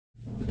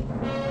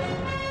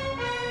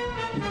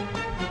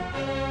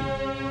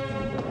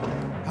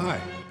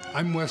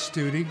I'm Wes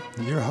Studi,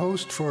 your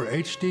host for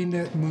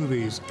HDNET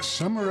Movies,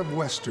 Summer of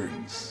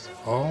Westerns,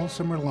 all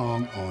summer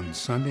long on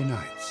Sunday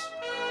nights.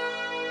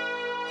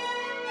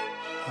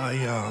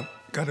 I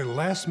got a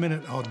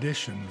last-minute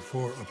audition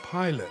for a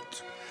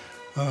pilot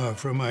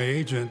from my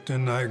agent,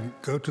 and I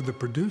go to the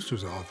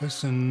producer's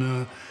office,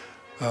 and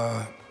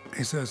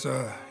he says,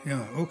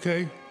 yeah,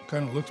 okay,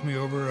 kind of looks me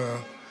over,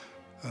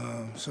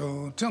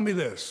 so tell me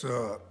this,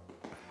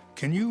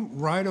 can you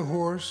ride a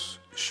horse,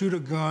 shoot a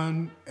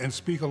gun, and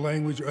speak a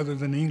language other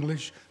than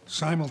English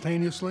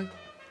simultaneously?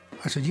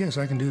 I said, yes,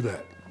 I can do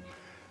that.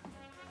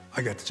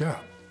 I got the job.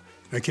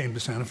 I came to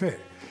Santa Fe.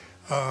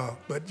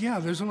 But yeah,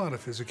 there's a lot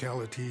of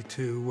physicality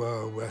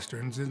to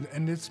Westerns,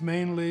 and it's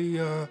mainly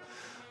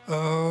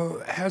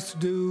has to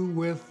do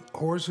with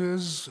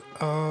horses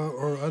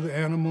or other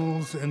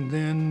animals, and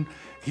then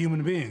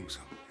human beings.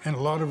 And a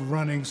lot of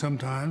running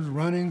sometimes,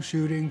 running,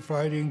 shooting,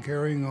 fighting,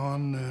 carrying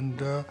on,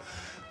 and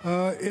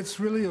it's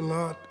really a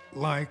lot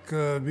like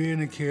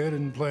being a kid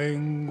and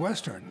playing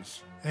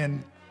Westerns.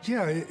 And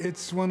yeah,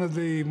 it's one of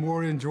the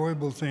more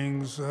enjoyable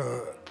things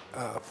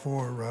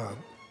for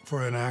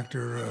an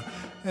actor,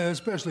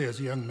 especially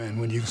as a young man,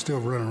 when you can still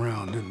run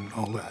around and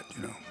all that,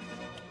 you know.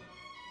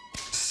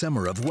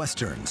 Summer of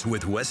Westerns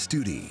with Wes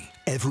Studi,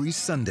 every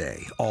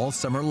Sunday, all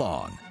summer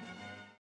long.